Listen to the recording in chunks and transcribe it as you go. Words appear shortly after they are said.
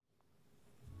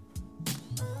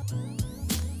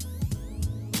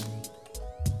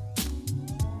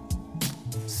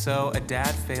So a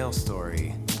dad fail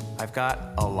story. I've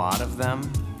got a lot of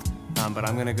them, but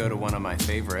I'm gonna go to one of my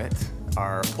favorite.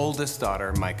 Our oldest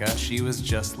daughter, Micah, she was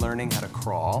just learning how to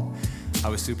crawl. I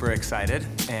was super excited,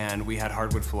 and we had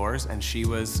hardwood floors, and she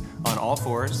was on all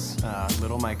fours,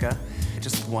 little Micah. I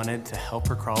just wanted to help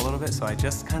her crawl a little bit, so I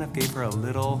just kind of gave her a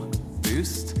little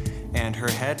boost, and her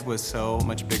head was so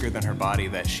much bigger than her body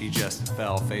that she just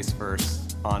fell face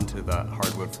first onto the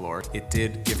hardwood floor. It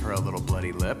did give her a little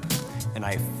bloody lip, and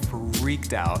I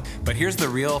freaked out. But here's the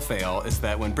real fail, is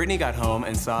that when Brittany got home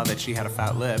and saw that she had a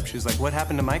fat lip, she was like, "What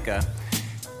happened to Micah?"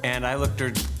 And I looked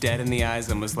her dead in the eyes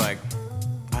and was like,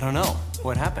 "I don't know,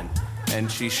 what happened?" And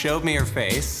she showed me her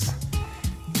face,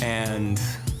 and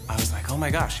I was like, oh my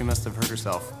gosh, she must have hurt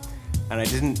herself. And I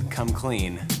didn't come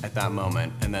clean at that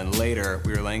moment. And then later,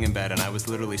 we were laying in bed, and I was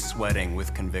literally sweating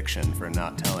with conviction for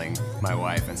not telling my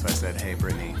wife. And so I said, "Hey,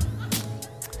 Brittany,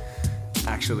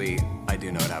 actually, I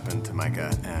do know what happened to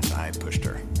Micah, and I pushed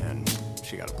her, and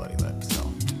she got a bloody lip."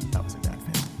 So that was a dad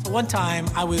fail. One time,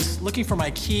 I was looking for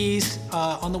my keys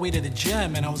on the way to the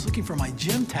gym, and I was looking for my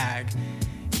gym tag,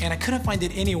 and I couldn't find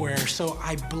it anywhere, so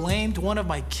I blamed one of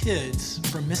my kids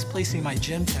for misplacing my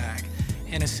gym tag.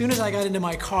 And as soon as I got into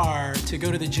my car to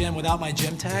go to the gym without my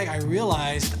gym tag, I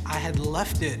realized I had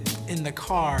left it in the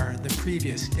car the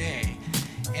previous day.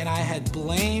 And I had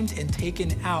blamed and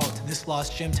taken out this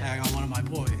lost gym tag on one of my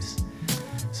boys.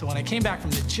 So when I came back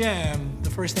from the gym, the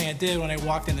first thing I did when I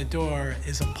walked in the door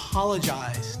is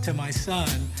apologize to my son.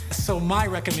 So my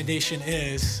recommendation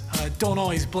is don't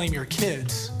always blame your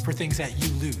kids for things that you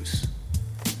lose.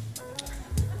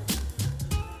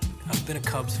 I've been a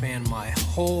Cubs fan my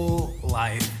whole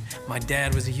life. My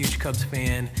dad was a huge Cubs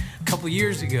fan. A couple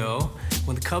years ago,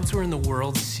 when the Cubs were in the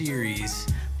World Series,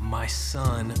 my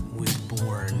son was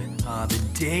born. The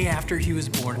day after he was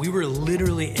born, we were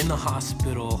literally in the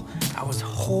hospital. I was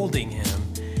holding him,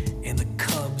 and the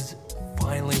Cubs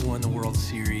finally won the World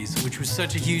Series, which was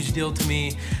such a huge deal to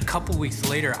me. A couple weeks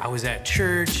later, I was at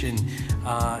church, and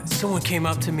someone came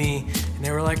up to me, and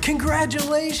they were like,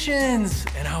 "Congratulations!"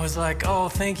 And I was like, "Oh,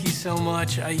 thank you so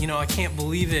much. I can't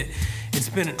believe it. It's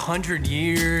been 100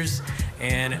 years,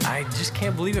 and I just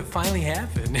can't believe it finally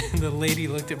happened." And the lady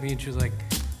looked at me, and she was like,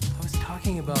 "I was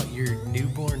talking about your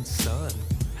newborn son."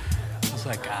 I was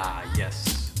like,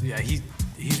 yes. Yeah,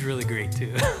 he's really great,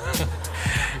 too.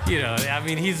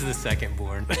 He's the second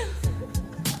born.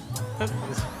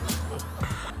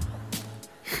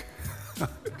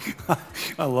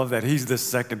 I love that. He's the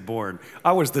second born.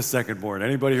 I was the second born.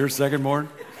 Anybody here second born?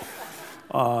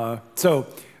 I'm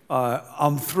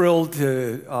thrilled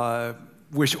to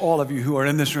wish all of you who are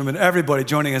in this room and everybody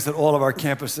joining us at all of our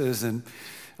campuses and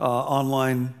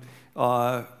online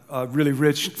a really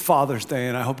rich Father's Day,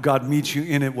 and I hope God meets you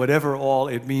in it, whatever all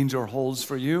it means or holds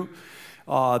for you.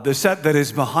 The set that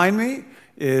is behind me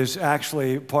is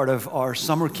actually part of our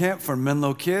summer camp for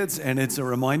Menlo kids, and it's a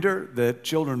reminder that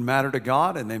children matter to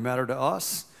God and they matter to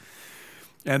us.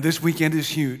 And this weekend is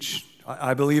huge.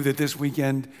 I believe that this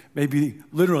weekend may be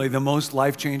literally the most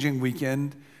life-changing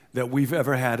weekend that we've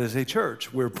ever had as a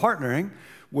church. We're partnering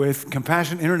with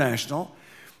Compassion International,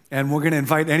 and we're going to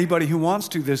invite anybody who wants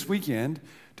to this weekend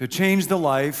to change the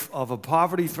life of a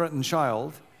poverty-threatened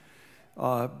child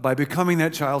by becoming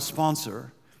that child's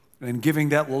sponsor and giving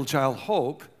that little child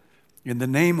hope in the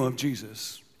name of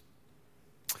Jesus.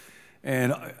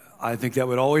 And I think that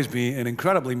would always be an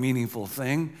incredibly meaningful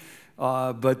thing.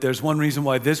 But there's one reason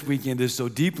why this weekend is so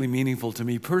deeply meaningful to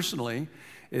me personally,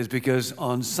 is because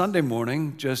on Sunday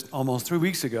morning, just almost 3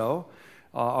 weeks ago,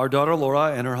 our daughter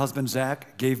Laura and her husband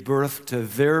Zach gave birth to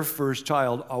their first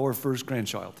child, our first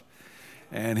grandchild.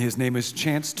 And his name is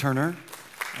Chance Turner.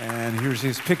 And here's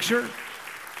his picture.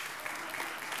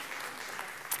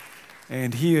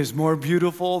 And he is more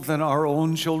beautiful than our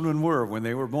own children were when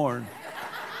they were born,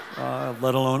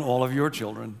 let alone all of your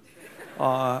children.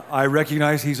 I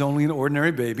recognize he's only an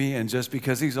ordinary baby, and just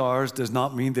because he's ours does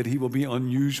not mean that he will be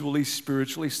unusually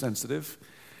spiritually sensitive.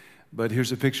 But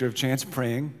here's a picture of Chance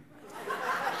praying.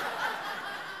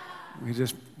 We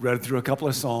just read through a couple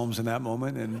of Psalms in that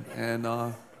moment,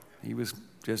 and he was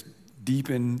just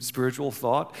deep in spiritual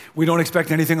thought. We don't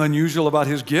expect anything unusual about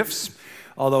his gifts,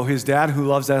 although his dad, who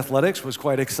loves athletics, was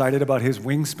quite excited about his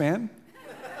wingspan.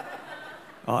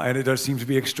 And it does seem to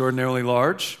be extraordinarily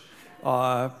large.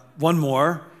 One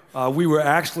more. We were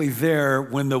actually there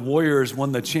when the Warriors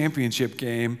won the championship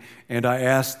game, and I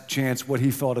asked Chance what he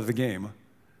thought of the game.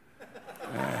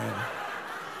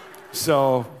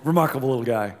 So, remarkable little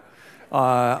guy.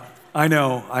 I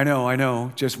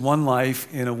know. Just one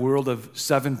life in a world of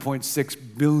 7.6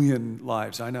 billion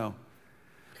lives, I know.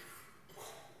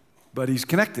 But he's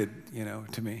connected,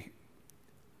 to me.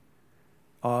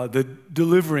 The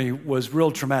delivery was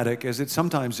real traumatic, as it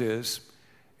sometimes is,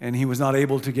 and he was not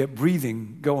able to get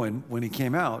breathing going when he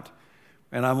came out.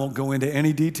 And I won't go into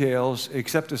any details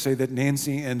except to say that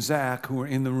Nancy and Zach, who were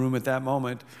in the room at that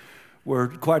moment, were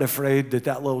quite afraid that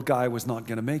that little guy was not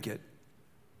going to make it.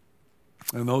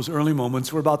 And those early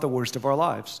moments were about the worst of our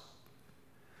lives.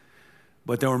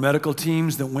 But there were medical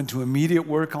teams that went to immediate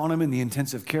work on him in the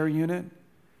intensive care unit.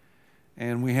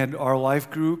 And we had our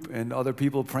life group and other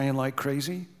people praying like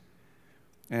crazy.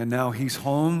 And now he's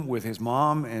home with his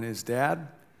mom and his dad.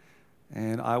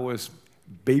 And I was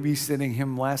babysitting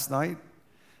him last night.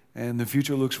 And the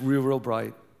future looks real, real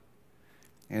bright.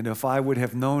 And if I would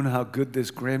have known how good this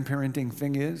grandparenting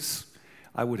thing is,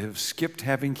 I would have skipped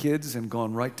having kids and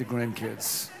gone right to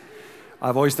grandkids.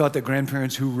 I've always thought that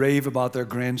grandparents who rave about their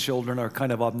grandchildren are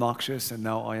kind of obnoxious, and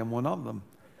now I am one of them.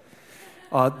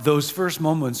 Those first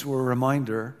moments were a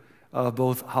reminder of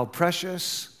both how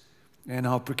precious and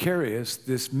how precarious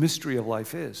this mystery of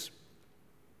life is.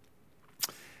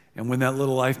 And when that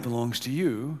little life belongs to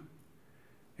you,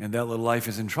 and that little life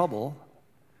is in trouble,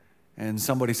 and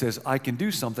somebody says, I can do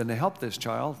something to help this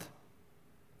child,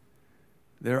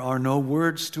 there are no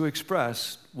words to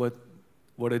express what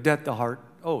a debt the heart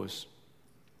owes.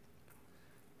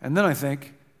 And then I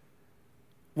think,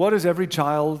 what does every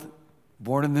child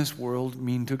born in this world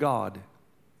mean to God,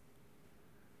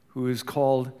 who is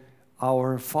called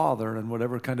our Father, and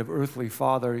whatever kind of earthly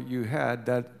father you had,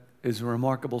 that is a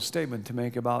remarkable statement to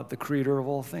make about the Creator of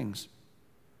all things.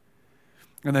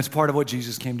 And that's part of what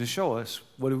Jesus came to show us.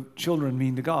 What do children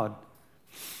mean to God?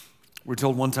 We're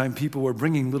told one time people were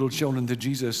bringing little children to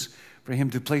Jesus for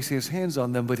him to place his hands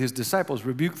on them, but his disciples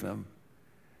rebuked them.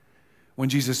 When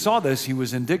Jesus saw this, he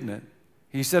was indignant.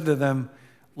 He said to them,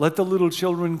 let the little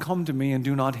children come to me and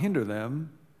do not hinder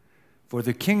them, for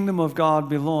the kingdom of God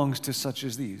belongs to such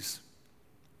as these.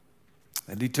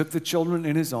 And he took the children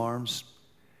in his arms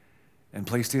and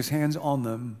placed his hands on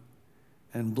them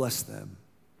and blessed them,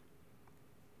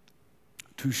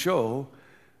 to show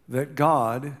that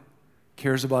God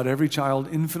cares about every child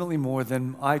infinitely more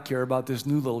than I care about this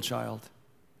new little child.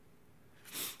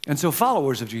 And so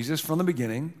followers of Jesus from the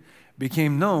beginning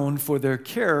became known for their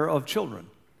care of children.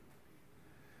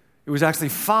 It was actually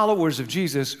followers of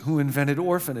Jesus who invented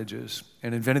orphanages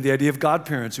and invented the idea of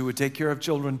godparents who would take care of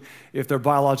children if their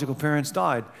biological parents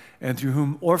died, and through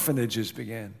whom orphanages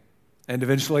began. And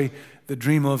eventually, the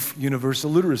dream of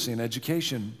universal literacy and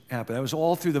education happened. That was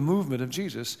all through the movement of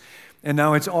Jesus. And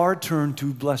now it's our turn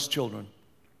to bless children.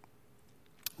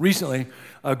 Recently,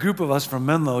 a group of us from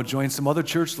Menlo joined some other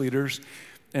church leaders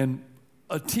and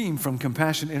a team from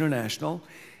Compassion International,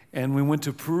 and we went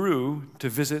to Peru to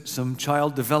visit some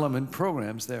child development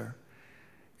programs there.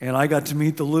 And I got to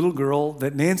meet the little girl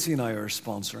that Nancy and I are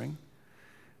sponsoring.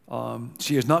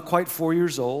 She is not quite 4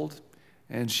 years old,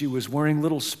 and she was wearing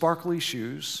little sparkly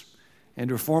shoes, and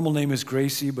her formal name is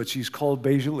Gracie, but she's called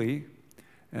Beijali,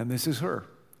 and this is her.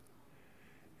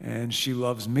 And she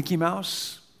loves Mickey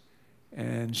Mouse,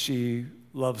 and she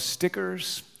loves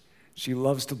stickers, she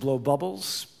loves to blow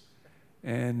bubbles,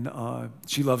 and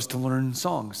she loves to learn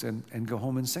songs and go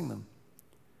home and sing them.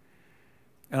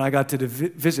 And I got to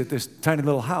visit this tiny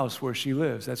little house where she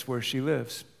lives. That's where she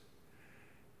lives.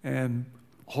 And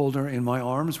hold her in my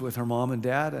arms with her mom and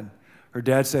dad, and her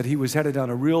dad said he was headed down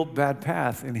a real bad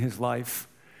path in his life.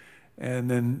 And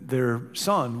then their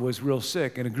son was real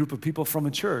sick, and a group of people from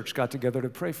a church got together to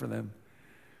pray for them.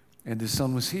 And his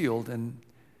son was healed,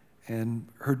 and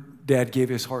her dad gave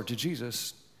his heart to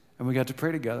Jesus, and we got to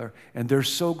pray together. And they're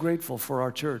so grateful for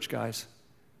our church, guys.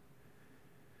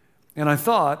 And I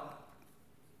thought,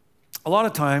 a lot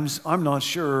of times I'm not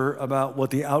sure about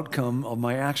what the outcome of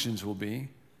my actions will be.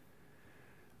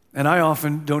 And I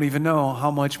often don't even know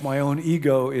how much my own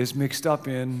ego is mixed up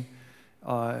in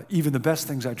even the best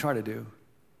things I try to do.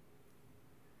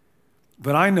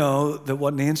 But I know that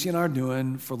what Nancy and I are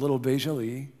doing for little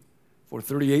Beijali for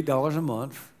 $38 a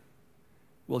month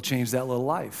will change that little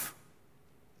life.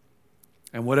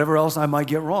 And whatever else I might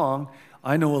get wrong,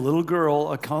 I know a little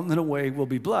girl a continent away will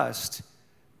be blessed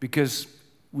because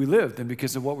we lived and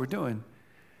because of what we're doing.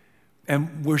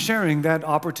 And we're sharing that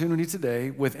opportunity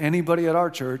today with anybody at our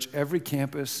church, every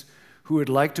campus, who would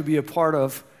like to be a part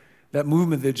of that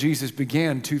movement that Jesus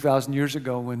began 2,000 years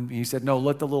ago when he said, no,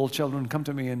 let the little children come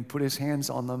to me, and put his hands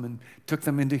on them and took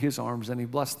them into his arms, and he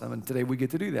blessed them. And today we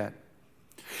get to do that.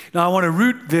 Now, I want to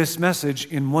root this message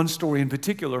in one story in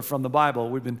particular from the Bible.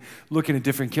 We've been looking at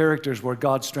different characters where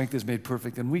God's strength is made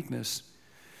perfect in weakness.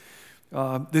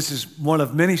 This is one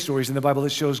of many stories in the Bible that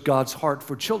shows God's heart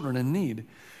for children in need.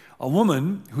 A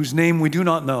woman whose name we do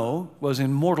not know was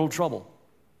in mortal trouble.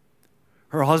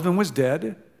 Her husband was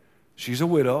dead. She's a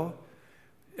widow.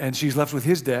 And she's left with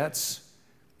his debts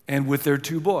and with their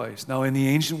 2 boys. Now, in the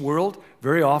ancient world,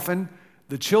 very often,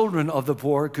 the children of the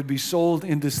poor could be sold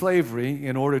into slavery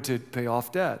in order to pay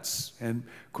off debts. And,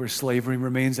 of course, slavery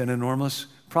remains an enormous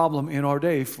problem in our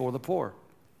day for the poor.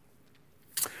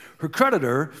 Her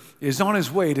creditor is on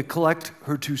his way to collect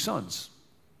her 2 sons.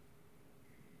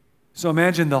 So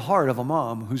imagine the heart of a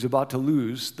mom who's about to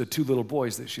lose the 2 little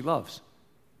boys that she loves.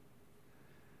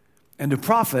 And a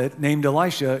prophet named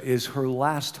Elisha is her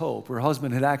last hope. Her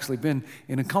husband had actually been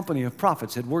in a company of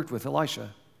prophets, had worked with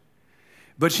Elisha.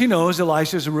 But she knows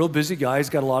Elisha's a real busy guy. He's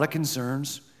got a lot of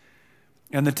concerns.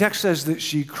 And the text says that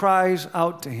she cries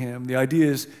out to him. The idea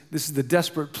is this is the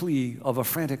desperate plea of a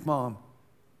frantic mom.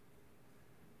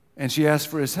 And she asks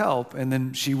for his help, and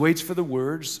then she waits for the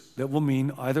words that will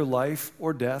mean either life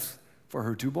or death for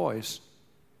her 2 boys.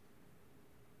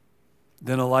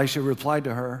 Then Elisha replied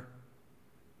to her,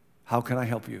 "How can I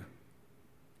help you?"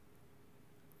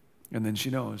 And then she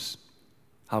knows,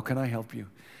 how can I help you?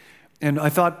 And I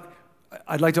thought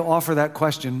I'd like to offer that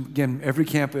question, again, every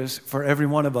campus, for every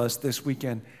one of us this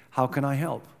weekend, how can I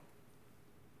help?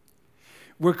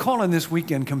 We're calling this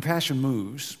weekend Compassion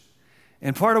Moves.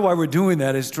 And part of why we're doing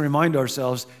that is to remind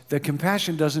ourselves that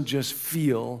compassion doesn't just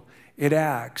feel, it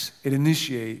acts, it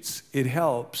initiates, it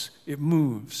helps, it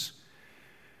moves.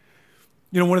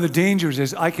 You know, one of the dangers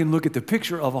is I can look at the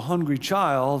picture of a hungry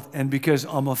child, and because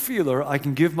I'm a feeler, I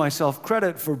can give myself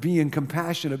credit for being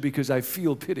compassionate because I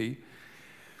feel pity,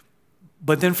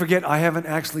 but then forget I haven't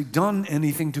actually done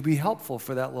anything to be helpful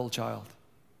for that little child.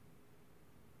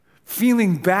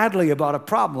 Feeling badly about a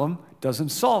problem doesn't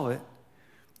solve it.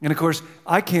 And of course,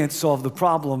 I can't solve the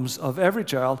problems of every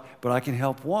child, but I can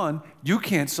help one. You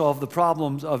can't solve the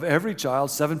problems of every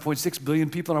child. 7.6 billion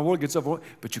people in our world gets overwhelmed,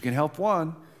 but you can help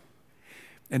one.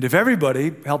 And if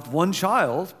everybody helped one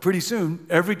child, pretty soon,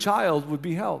 every child would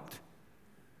be helped.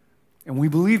 And we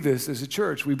believe this as a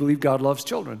church. We believe God loves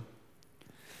children.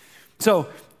 So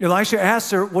Elisha asks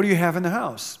her, "What do you have in the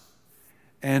house?"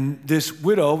 And this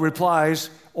widow replies,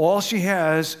 all she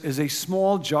has is a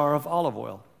small jar of olive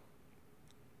oil.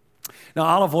 Now,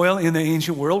 olive oil in the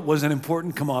ancient world was an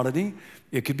important commodity.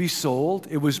 It could be sold.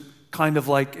 It was kind of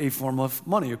like a form of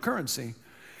money, a currency.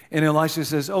 And Elisha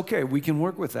says, okay, we can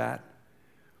work with that.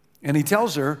 And he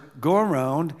tells her, go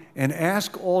around and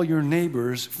ask all your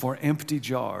neighbors for empty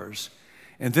jars.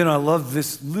 And then I love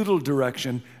this little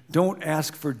direction, don't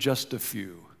ask for just a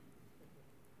few.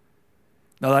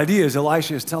 Now the idea is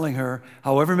Elisha is telling her,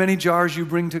 however many jars you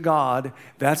bring to God,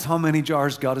 that's how many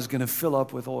jars God is going to fill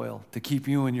up with oil to keep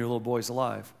you and your little boys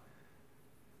alive.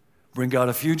 Bring God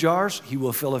a few jars, he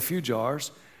will fill a few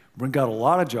jars. Bring God a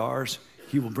lot of jars,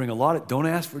 he will bring a lot of, don't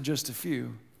ask for just a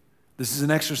few. This is an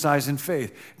exercise in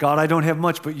faith. God, I don't have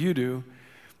much, but you do.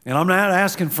 And I'm not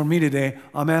asking for me today,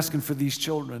 I'm asking for these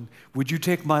children. Would you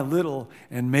take my little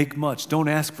and make much? Don't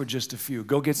ask for just a few.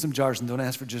 Go get some jars and don't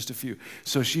ask for just a few.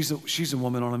 So she's a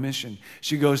woman on a mission.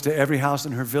 She goes to every house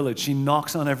in her village. She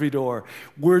knocks on every door.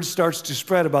 Word starts to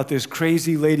spread about this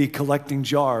crazy lady collecting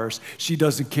jars. She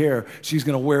doesn't care. She's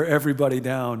going to wear everybody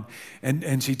down.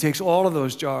 And she takes all of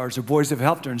those jars. Her boys have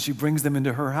helped her, and she brings them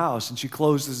into her house, and she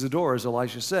closes the door, as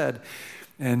Elisha said.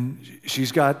 And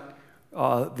she's got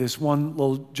this one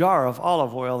little jar of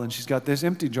olive oil, and she's got this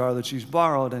empty jar that she's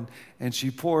borrowed, and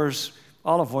she pours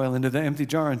olive oil into the empty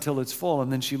jar until it's full, and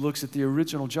then she looks at the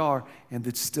original jar, and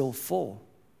it's still full.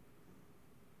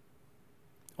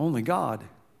 Only God.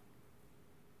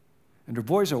 And her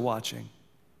boys are watching.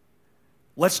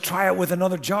 Let's try it with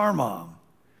another jar, Mom.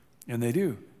 And they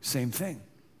do. Same thing.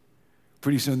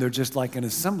 Pretty soon they're just like an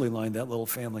assembly line, that little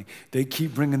family. They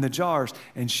keep bringing the jars,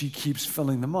 and she keeps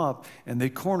filling them up, and they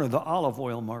corner the olive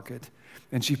oil market,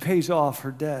 and she pays off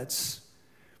her debts,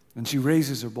 and she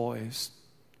raises her boys,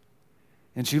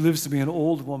 and she lives to be an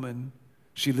old woman.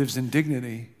 She lives in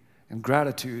dignity and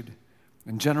gratitude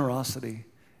and generosity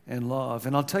and love.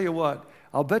 And I'll tell you what,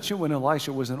 I'll bet you when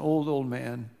Elisha was an old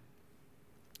man,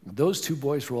 those two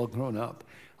boys were all grown up.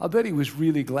 I'll bet he was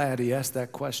really glad he asked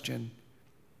that question.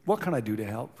 What can I do to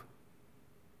help?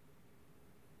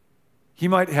 He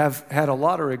might have had a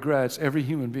lot of regrets, every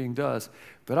human being does,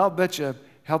 but I'll bet you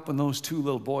helping those two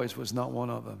little boys was not one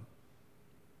of them.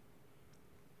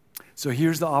 So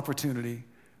here's the opportunity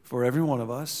for every one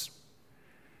of us.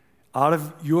 Out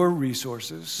of your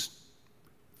resources,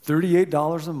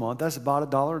 $38 a month, that's about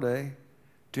 $1 a day,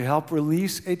 to help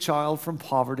release a child from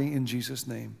poverty in Jesus'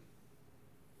 name.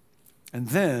 And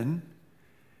then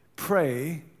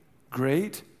pray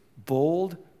great,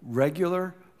 bold,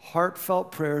 regular,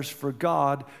 heartfelt prayers for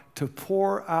God to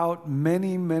pour out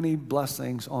many, many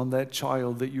blessings on that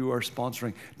child that you are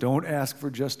sponsoring. Don't ask for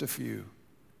just a few.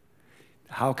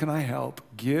 How can I help?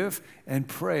 Give and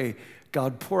pray.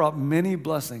 God, pour out many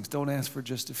blessings. Don't ask for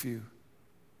just a few.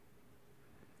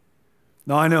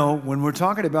 Now, I know when we're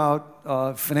talking about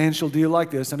a financial deal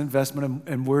like this, an investment,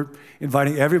 and we're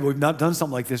inviting everybody, we've not done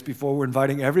something like this before, we're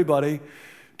inviting everybody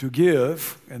to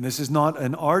give, and this is not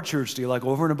an our church deal, like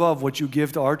over and above what you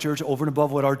give to our church, over and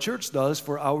above what our church does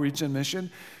for outreach and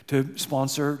mission to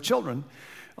sponsor children.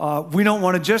 We don't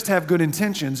want to just have good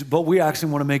intentions, but we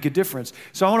actually want to make a difference.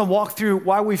 So I want to walk through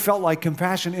why we felt like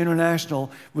Compassion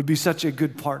International would be such a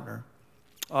good partner.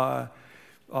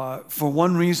 For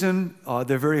one reason,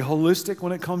 they're very holistic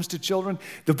when it comes to children.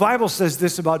 The Bible says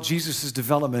this about Jesus'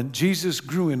 development. Jesus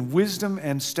grew in wisdom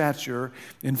and stature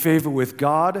in favor with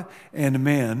God and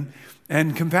man.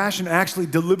 And Compassion actually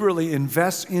deliberately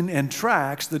invests in and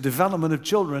tracks the development of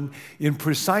children in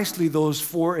precisely those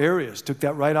 4 areas. Took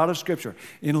that right out of Scripture.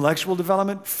 Intellectual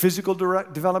development, physical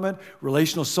development,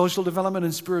 relational social development,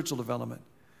 and spiritual development.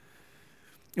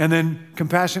 And then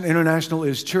Compassion International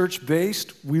is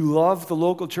church-based. We love the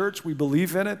local church. We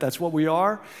believe in it. That's what we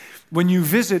are. When you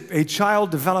visit a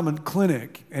child development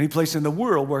clinic, any place in the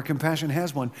world where Compassion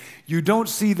has one, you don't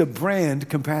see the brand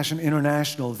Compassion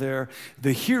International there.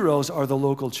 The heroes are the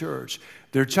local church.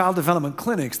 Their child development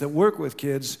clinics that work with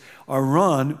kids are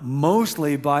run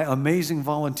mostly by amazing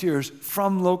volunteers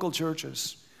from local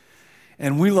churches.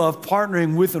 And we love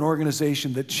partnering with an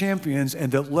organization that champions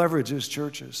and that leverages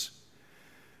churches.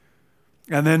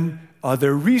 And then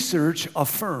their research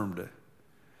affirmed.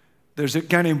 There's a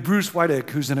guy named Bruce Wydick,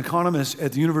 who's an economist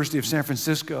at the University of San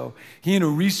Francisco. He and a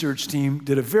research team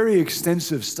did a very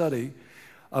extensive study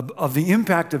of the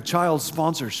impact of child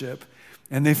sponsorship,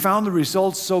 and they found the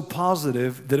results so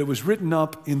positive that it was written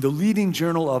up in the leading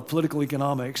journal of political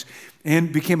economics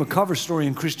and became a cover story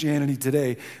in Christianity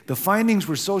Today. The findings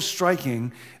were so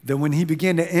striking that when he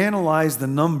began to analyze the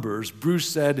numbers, Bruce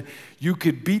said, you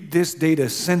could beat this data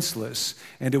senseless,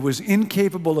 and it was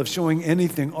incapable of showing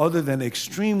anything other than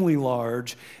extremely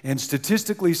large and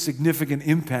statistically significant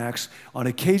impacts on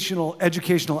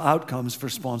educational outcomes for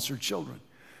sponsored children.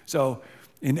 So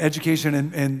in education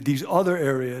and these other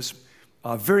areas,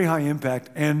 very high impact,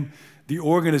 and the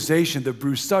organization that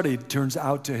Bruce studied turns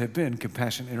out to have been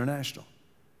Compassion International.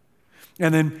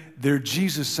 And then they're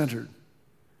Jesus-centered.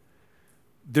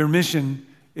 Their mission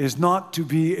is not to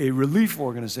be a relief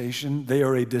organization. They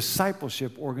are a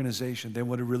discipleship organization. They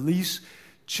want to release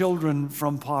children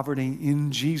from poverty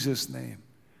in Jesus' name.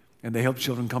 And they help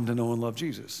children come to know and love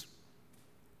Jesus.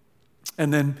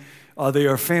 And then they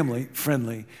are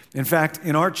family-friendly. In fact,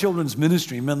 in our children's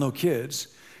ministry, Menlo Kids,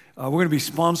 we're going to be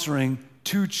sponsoring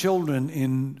 2 children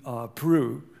in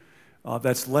Peru.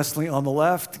 That's Leslie on the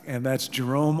left, and that's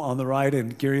Jerome on the right,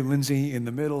 and Gary Lindsay in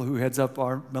the middle, who heads up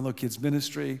our Menlo Kids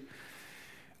ministry.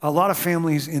 A lot of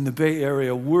families in the Bay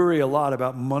Area worry a lot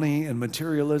about money and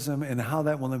materialism and how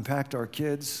that will impact our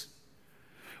kids.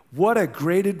 What a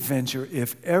great adventure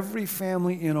if every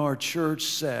family in our church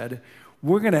said,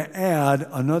 we're going to add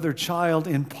another child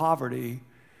in poverty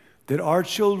that our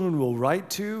children will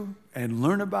write to and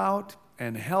learn about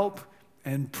and help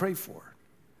and pray for.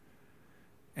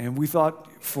 And we thought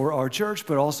for our church,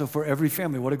 but also for every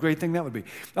family, what a great thing that would be.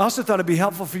 I also thought it'd be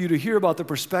helpful for you to hear about the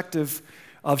perspective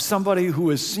of somebody who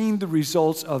has seen the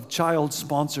results of child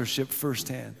sponsorship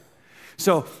firsthand.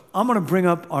 So I'm going to bring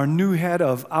up our new head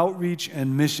of outreach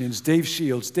and missions, Dave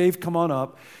Shields. Dave, come on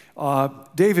up.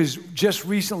 Dave has just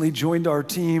recently joined our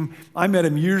team. I met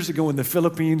him years ago in the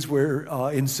Philippines where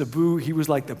in Cebu, he was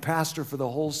like the pastor for the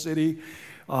whole city.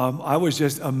 I was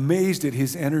just amazed at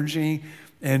his energy.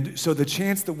 And so the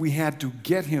chance that we had to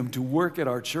get him to work at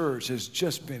our church has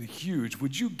just been huge.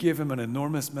 Would you give him an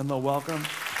enormous Menlo welcome?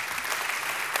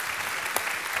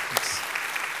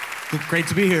 It's great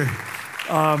to be here.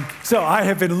 So I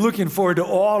have been looking forward to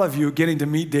all of you getting to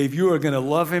meet Dave. You are going to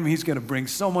love him. He's going to bring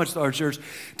so much to our church.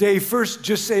 Dave, first,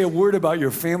 just say a word about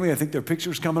your family. I think there are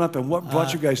pictures coming up. And what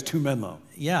brought you guys to Menlo?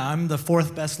 Yeah, I'm the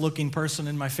 4th best looking person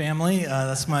in my family.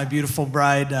 That's my beautiful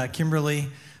bride, Kimberly.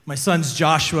 My sons,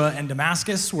 Joshua and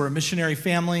Damascus. We're a missionary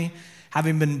family,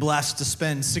 having been blessed to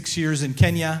spend 6 years in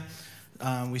Kenya.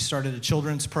 We started a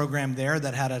children's program there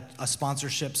that had a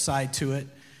sponsorship side to it.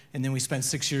 And then we spent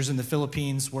 6 years in the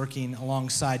Philippines working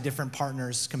alongside different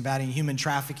partners combating human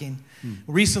trafficking.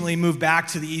 Recently moved back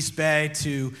to the East Bay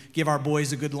to give our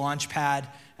boys a good launch pad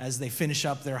as they finish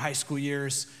up their high school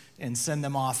years and send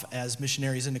them off as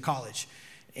missionaries into college.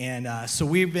 And so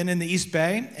we've been in the East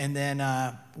Bay, and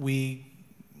then we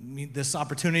this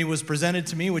opportunity was presented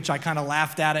to me, which I kind of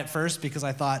laughed at first because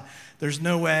I thought, there's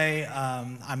no way.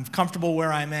 I'm comfortable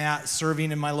where I'm at,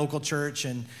 serving in my local church,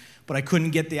 but I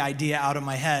couldn't get the idea out of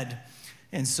my head.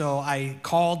 And so I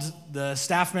called the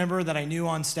staff member that I knew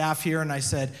on staff here, and I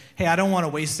said, hey, I don't want to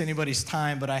waste anybody's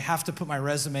time, but I have to put my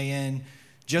resume in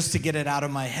just to get it out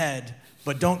of my head.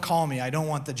 But don't call me. I don't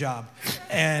want the job.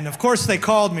 And, of course, they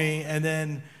called me, and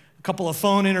then a couple of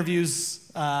phone interviews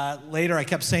later, I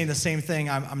kept saying the same thing.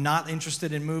 I'm not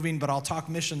interested in moving, but I'll talk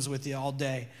missions with you all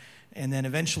day. And then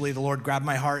eventually the Lord grabbed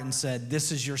my heart and said,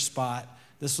 this is your spot.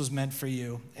 This was meant for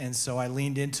you. And so I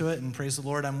leaned into it, and praise the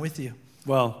Lord, I'm with you.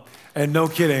 Well, and no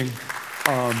kidding,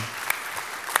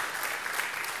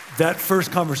 that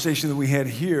first conversation that we had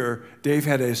here, Dave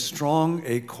had as strong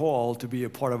a call to be a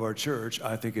part of our church,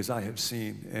 I think, as I have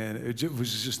seen. And it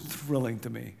was just thrilling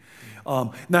to me.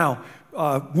 Now,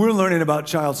 we're learning about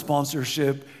child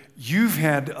sponsorship. You've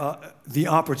had the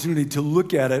opportunity to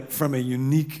look at it from a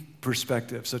unique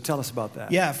perspective. So tell us about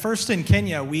that. Yeah, first in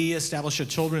Kenya, we established a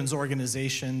children's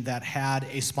organization that had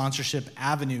a sponsorship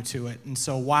avenue to it. And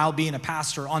so while being a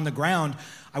pastor on the ground,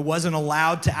 I wasn't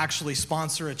allowed to actually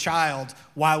sponsor a child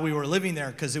while we were living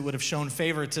there because it would have shown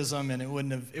favoritism and it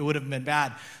would have been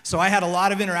bad. So I had a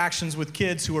lot of interactions with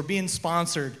kids who were being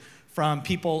sponsored from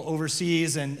people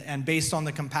overseas and based on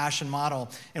the compassion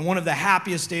model. And one of the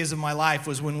happiest days of my life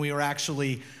was when we were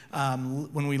actually,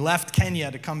 when we left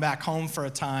Kenya to come back home for a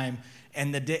time.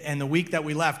 And the week that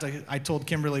we left, I told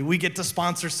Kimberly, we get to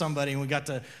sponsor somebody. And we got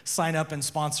to sign up and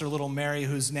sponsor little Mary,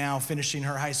 who's now finishing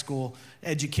her high school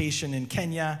education in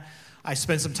Kenya. I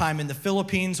spent some time in the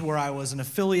Philippines where I was an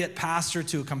affiliate pastor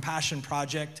to a compassion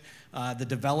project, the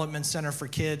Development Center for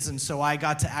Kids. And so I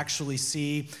got to actually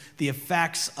see the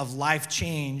effects of life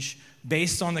change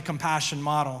based on the compassion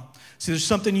model. So there's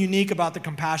something unique about the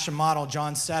compassion model.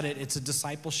 John said it. It's a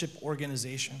discipleship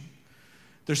organization.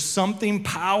 There's something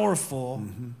powerful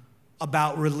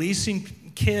about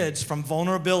releasing kids from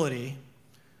vulnerability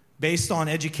based on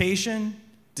education,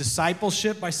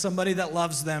 discipleship by somebody that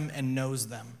loves them and knows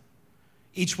them.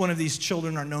 Each one of these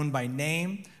children are known by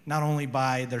name, not only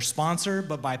by their sponsor,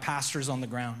 but by pastors on the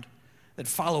ground that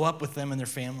follow up with them and their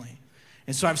family.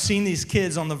 And so I've seen these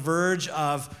kids on the verge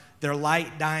of their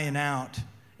light dying out,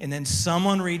 and then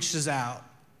someone reaches out.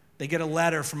 They get a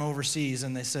letter from overseas,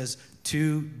 and they says,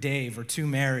 to Dave, or to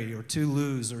Mary, or to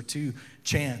Luz, or to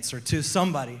Chance, or to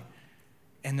somebody.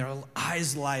 And their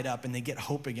eyes light up, and they get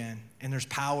hope again, and there's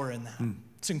power in that.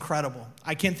 It's incredible.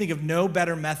 I can't think of no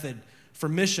better method for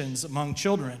missions among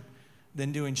children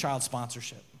than doing child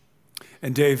sponsorship.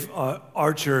 And Dave,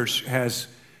 our church has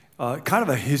kind of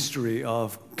a history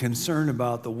of concern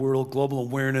about the world, global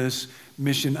awareness,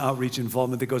 mission outreach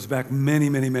involvement that goes back many,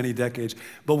 many, many decades.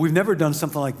 But we've never done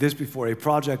something like this before, a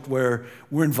project where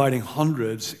we're inviting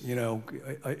hundreds,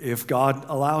 if God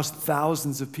allows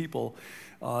thousands of people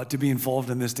to be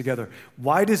involved in this together.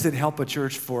 Why does it help a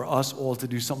church for us all to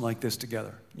do something like this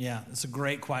together? Yeah, that's a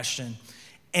great question.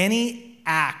 Any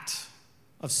act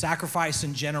of sacrifice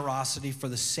and generosity for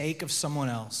the sake of someone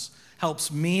else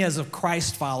helps me as a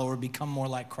Christ follower become more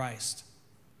like Christ.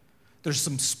 There's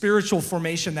some spiritual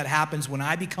formation that happens when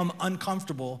I become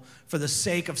uncomfortable for the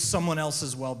sake of someone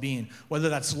else's well-being, whether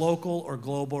that's local or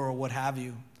global or what have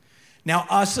you. Now,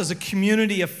 us as a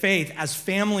community of faith, as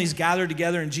families gather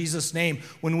together in Jesus' name,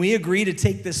 when we agree to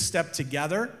take this step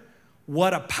together,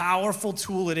 what a powerful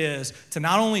tool it is to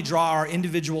not only draw our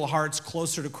individual hearts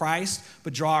closer to Christ,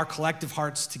 but draw our collective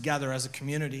hearts together as a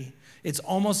community. It's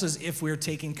almost as if we're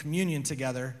taking communion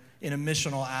together in a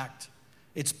missional act.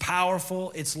 It's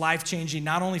powerful, it's life-changing,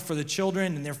 not only for the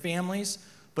children and their families,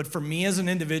 but for me as an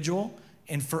individual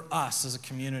and for us as a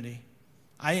community.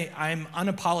 I'm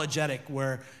unapologetic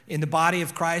where in the body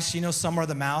of Christ, some are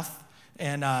the mouth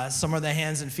and some are the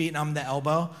hands and feet, and I'm the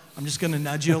elbow. I'm just going to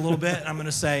nudge you a little bit, and I'm going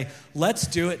to say, let's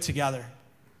do it together.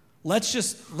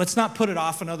 Let's not put it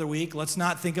off another week. Let's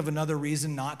not think of another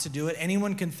reason not to do it.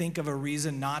 Anyone can think of a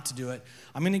reason not to do it.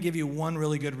 I'm going to give you one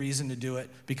really good reason to do it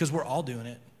because we're all doing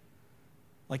it.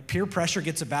 Like peer pressure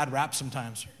gets a bad rap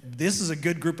sometimes. This is a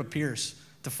good group of peers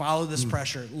to follow this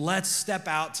pressure. Let's step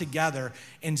out together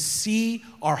and see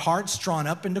our hearts drawn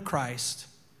up into Christ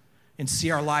and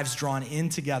see our lives drawn in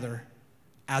together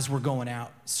as we're going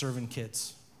out serving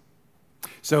kids.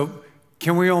 So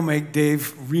can we all make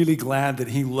Dave really glad that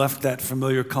he left that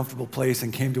familiar, comfortable place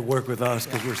and came to work with us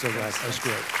because we're so glad. That's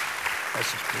great.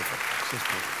 That's just perfect. That's just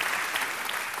perfect.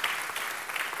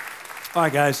 All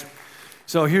right, guys.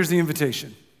 So here's the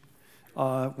invitation.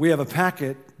 We have a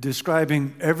packet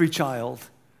describing every child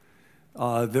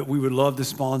that we would love to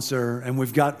sponsor, and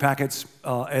we've got packets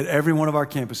at every one of our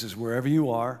campuses, wherever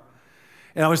you are.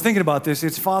 And I was thinking about this.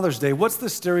 It's Father's Day. What's the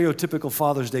stereotypical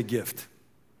Father's Day gift?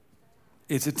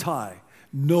 It's a tie.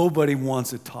 Nobody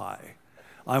wants a tie.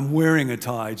 I'm wearing a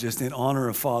tie just in honor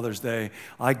of Father's Day.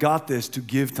 I got this to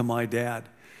give to my dad.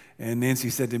 And Nancy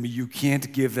said to me, you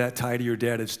can't give that tie to your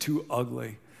dad. It's too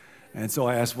ugly. And so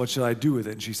I asked, what should I do with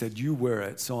it? And she said, you wear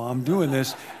it. So I'm doing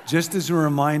this just as a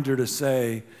reminder to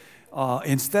say,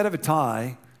 instead of a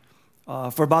tie,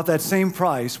 for about that same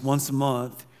price, once a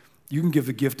month, you can give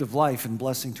the gift of life and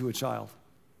blessing to a child.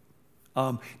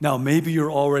 Now, maybe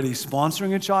you're already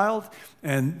sponsoring a child,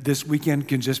 and this weekend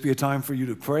can just be a time for you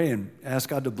to pray and ask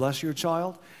God to bless your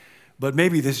child. But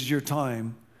maybe this is your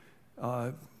time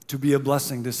to be a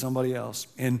blessing to somebody else.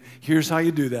 And here's how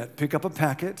you do that. Pick up a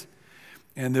packet,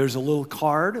 and there's a little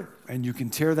card, and you can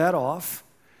tear that off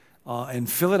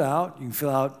and fill it out. You can fill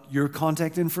out your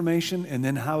contact information and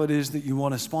then how it is that you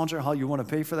want to sponsor, how you want to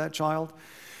pay for that child.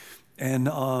 And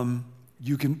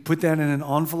you can put that in an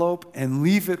envelope and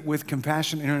leave it with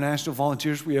Compassion International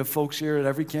volunteers. We have folks here at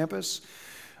every campus.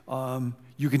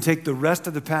 You can take the rest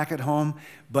of the packet home,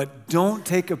 but don't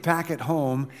take a packet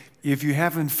home if you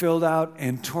haven't filled out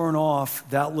and torn off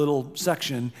that little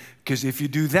section, because if you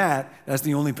do that, that's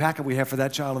the only packet we have for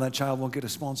that child, and that child won't get a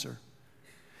sponsor.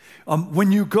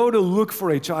 When you go to look for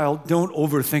a child, don't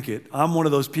overthink it. I'm one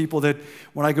of those people that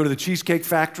when I go to the Cheesecake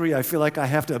Factory, I feel like I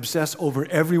have to obsess over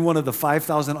every one of the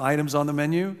 5,000 items on the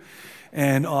menu.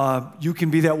 And you can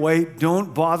be that way.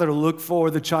 Don't bother to look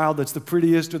for the child that's the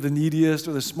prettiest or the neediest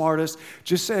or the smartest.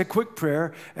 Just say a quick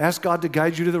prayer, ask God to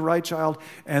guide you to the right child,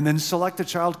 and then select a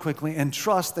child quickly and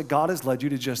trust that God has led you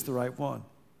to just the right one.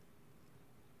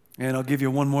 And I'll give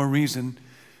you one more reason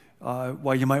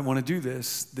why you might want to do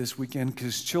this weekend,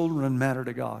 because children matter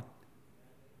to God.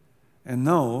 And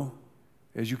know,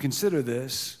 as you consider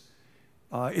this,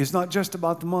 it's not just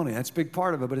about the money. That's a big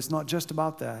part of it, but it's not just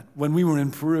about that. When we were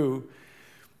in Peru,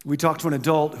 we talked to an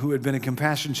adult who had been a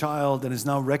compassion child and is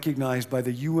now recognized by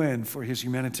the UN for his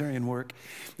humanitarian work.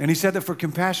 And he said that for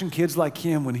compassion kids like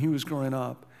him, when he was growing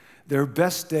up, their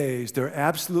best days, their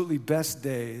absolutely best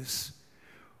days,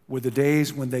 were the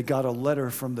days when they got a letter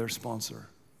from their sponsor.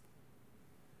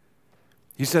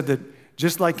 He said that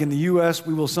just like in the U.S.,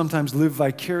 we will sometimes live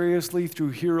vicariously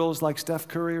through heroes like Steph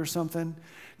Curry or something,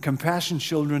 compassion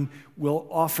children will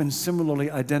often similarly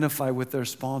identify with their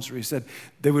sponsor. He said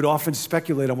they would often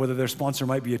speculate on whether their sponsor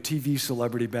might be a TV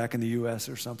celebrity back in the U.S.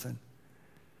 or something.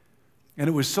 And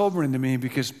it was sobering to me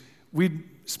because we'd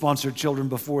sponsored children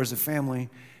before as a family,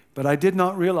 but I did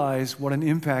not realize what an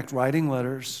impact writing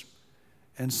letters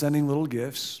and sending little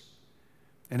gifts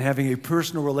and having a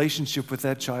personal relationship with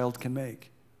that child can make.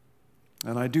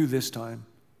 And I do this time.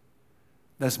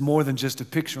 That's more than just a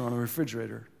picture on a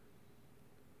refrigerator.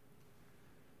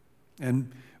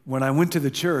 And when I went to the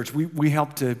church, we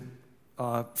helped to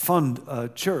fund a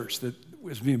church that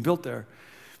was being built there.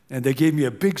 And they gave me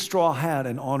a big straw hat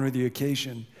in honor of the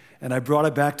occasion. And I brought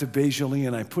it back to Beijoli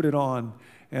and I put it on.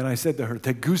 And I said to her,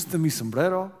 "Te gusta mi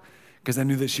sombrero?" Because I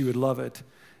knew that she would love it.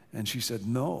 And she said,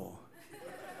 "No."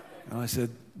 And I said,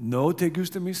 "No te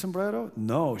gusta mi sombrero?"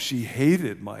 No, she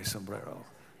hated my sombrero.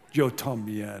 Yo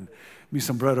también. Mi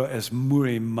sombrero es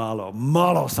muy malo.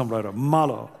 Malo sombrero,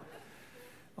 malo.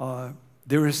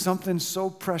 There is something so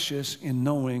precious in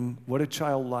knowing what a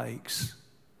child likes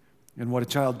and what a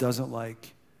child doesn't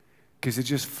like, because it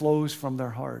just flows from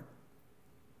their heart.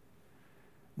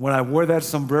 When I wore that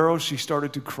sombrero, she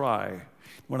started to cry.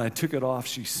 When I took it off,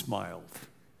 she smiled.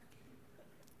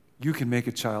 You can make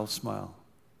a child smile.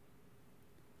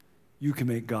 You can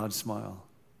make God smile.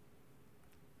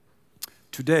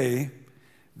 Today,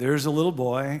 there's a little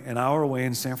boy an hour away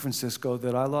in San Francisco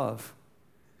that I love,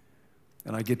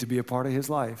 and I get to be a part of his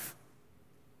life.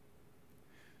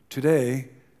 Today,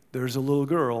 there's a little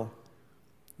girl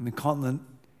in the continent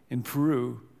in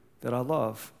Peru that I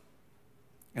love,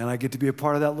 and I get to be a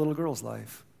part of that little girl's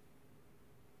life.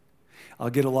 I'll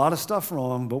get a lot of stuff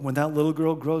wrong, but when that little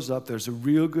girl grows up, there's a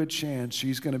real good chance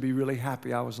she's going to be really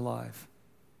happy I was alive.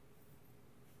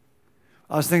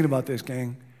 I was thinking about this,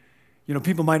 gang. You know,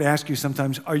 people might ask you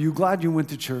sometimes, "Are you glad you went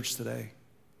to church today?"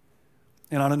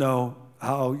 And I don't know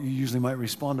how you usually might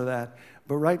respond to that,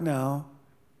 but right now,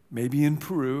 maybe in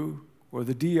Peru or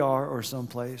the DR or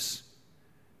someplace,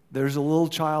 there's a little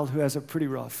child who has it pretty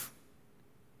rough.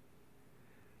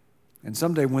 And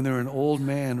someday when they're an old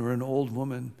man or an old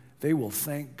woman, they will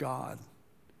thank God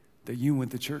that you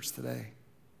went to church today.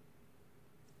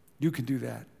 You can do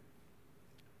that.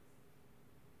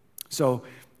 So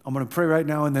I'm going to pray right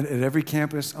now, and then at every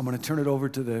campus, I'm going to turn it over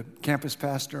to the campus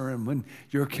pastor, and when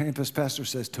your campus pastor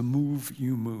says to move,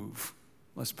 you move.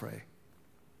 Let's pray.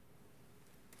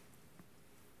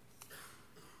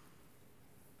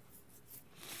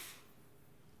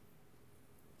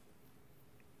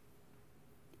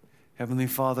 Heavenly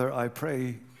Father, I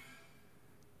pray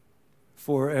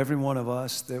for every one of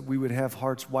us that we would have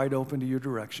hearts wide open to your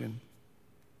direction.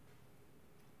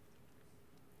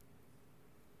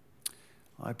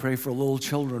 I pray for little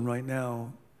children right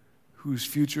now whose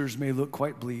futures may look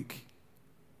quite bleak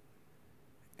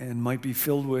and might be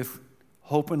filled with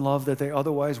hope and love that they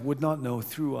otherwise would not know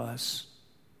through us.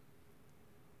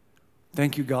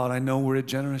 Thank you, God. I know we're a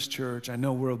generous church. I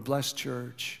know we're a blessed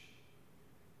church.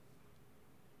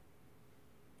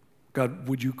 God,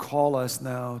 would you call us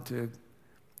now to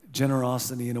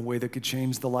generosity in a way that could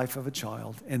change the life of a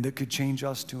child and that could change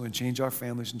us too and change our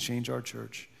families and change our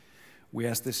church. We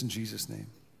ask this in Jesus' name.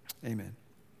 Amen.